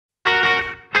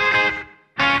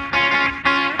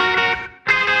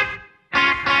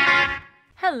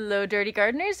Hello dirty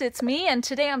gardeners, it's me, and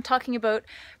today I'm talking about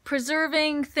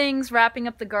preserving things, wrapping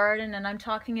up the garden, and I'm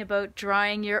talking about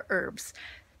drying your herbs.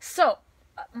 So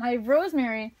my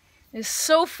rosemary is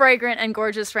so fragrant and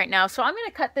gorgeous right now, so I'm going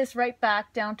to cut this right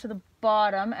back down to the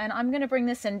bottom, and I'm going to bring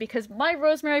this in because my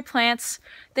rosemary plants,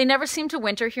 they never seem to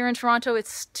winter. Here in Toronto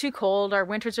it's too cold, our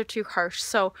winters are too harsh,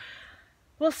 so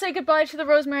we'll say goodbye to the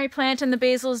rosemary plant, and the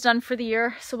basil is done for the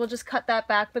year, so we'll just cut that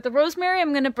back. But the rosemary,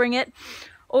 I'm going to bring it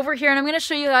over here and I'm going to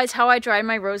show you guys how I dry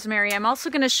my rosemary. I'm also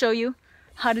going to show you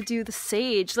how to do the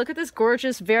sage. Look at this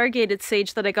gorgeous variegated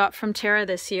sage that I got from TERRA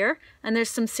this year. And there's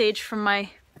some sage from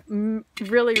my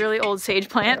really old sage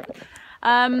plant.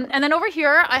 And then over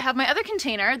here I have my other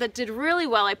container that did really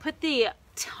well. I put the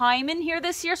thyme in here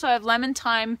this year, so I have lemon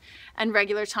thyme and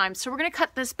regular thyme. So we're going to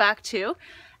cut this back too.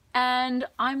 And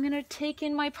I'm going to take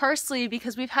in my parsley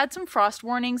because we've had some frost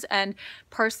warnings and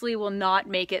parsley will not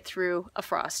make it through a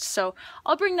frost. So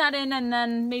I'll bring that in and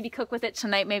then maybe cook with it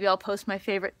tonight. Maybe I'll post my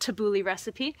favorite tabbouleh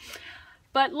recipe.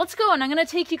 But let's go, and I'm going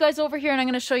to take you guys over here and I'm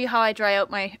going to show you how I dry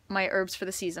out my herbs for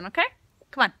the season, okay?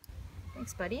 Come on.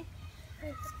 Thanks, buddy.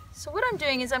 So what I'm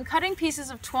doing is I'm cutting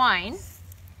pieces of twine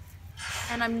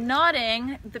and I'm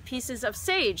knotting the pieces of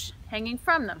sage hanging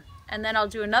from them. And then I'll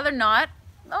do another knot,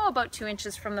 about 2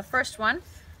 inches from the first one.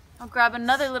 I'll grab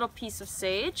another little piece of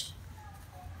sage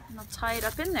and I'll tie it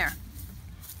up in there.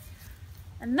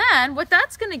 And then what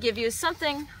that's going to give you is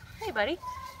something, hey buddy,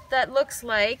 that looks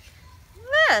like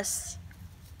this.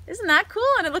 Isn't that cool?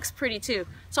 And it looks pretty too.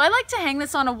 So I like to hang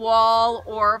this on a wall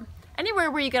or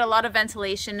anywhere where you get a lot of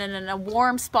ventilation and in a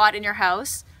warm spot in your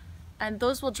house. And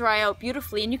those will dry out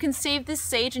beautifully. And you can save this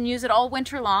sage and use it all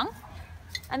winter long.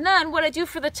 And then what I do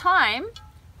for the thyme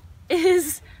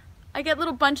is I get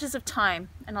little bunches of thyme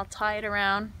and I'll tie it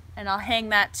around and I'll hang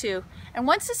that too. And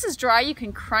once this is dry, you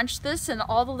can crunch this and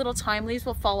all the little thyme leaves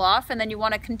will fall off, and then you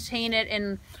want to contain it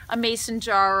in a mason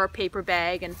jar or a paper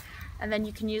bag, and then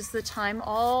you can use the thyme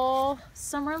all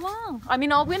summer long. I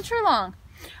mean all winter long.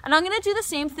 And I'm going to do the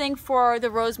same thing for the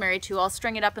rosemary too. I'll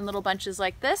string it up in little bunches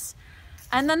like this,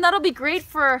 and then that'll be great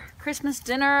for Christmas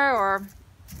dinner or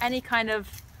any kind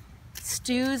of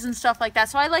stews and stuff like that.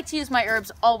 So I like to use my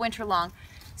herbs all winter long.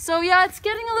 So yeah, it's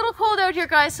getting a little cold out here,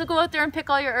 guys, so go out there and pick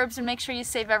all your herbs and make sure you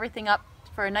save everything up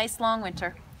for a nice long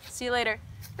winter. See you later.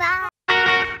 Bye.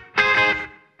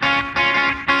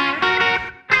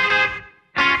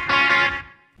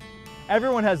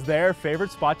 Everyone has their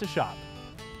favorite spot to shop,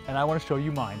 and I want to show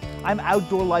you mine. I'm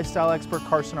outdoor lifestyle expert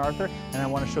Carson Arthur, and I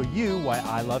want to show you why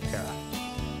I love TERRA.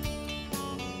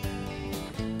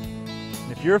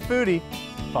 And if you're a foodie,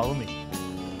 follow me.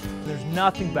 There's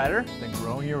nothing better than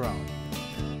growing your own.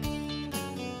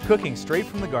 Cooking straight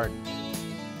from the garden.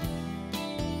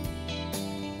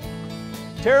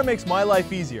 TERRA makes my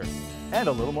life easier and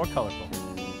a little more colorful.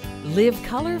 Live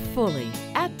color fully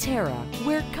at TERRA,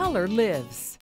 where color lives.